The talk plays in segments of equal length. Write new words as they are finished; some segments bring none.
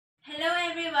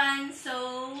everyone!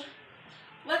 So,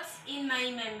 what's in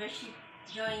my membership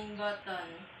join button?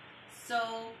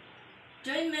 So,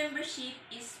 join membership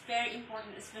is very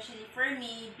important, especially for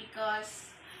me,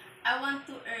 because I want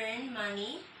to earn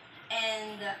money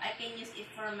and I can use it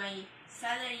for my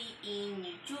salary in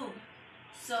YouTube.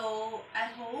 So,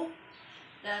 I hope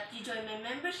that you join my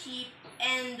membership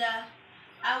and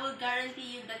I will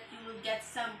guarantee you that you will get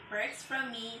some perks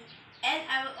from me, and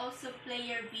I will also play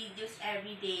your videos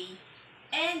every day.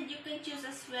 And you can choose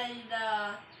as well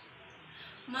the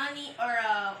money or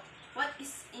what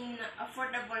is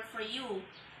affordable for you.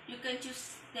 You can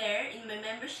choose there in my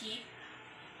membership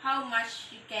how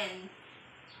much you can.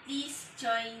 Please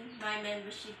join my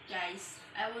membership, guys.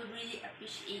 I will really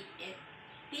appreciate it.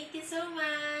 Thank you so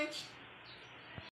much.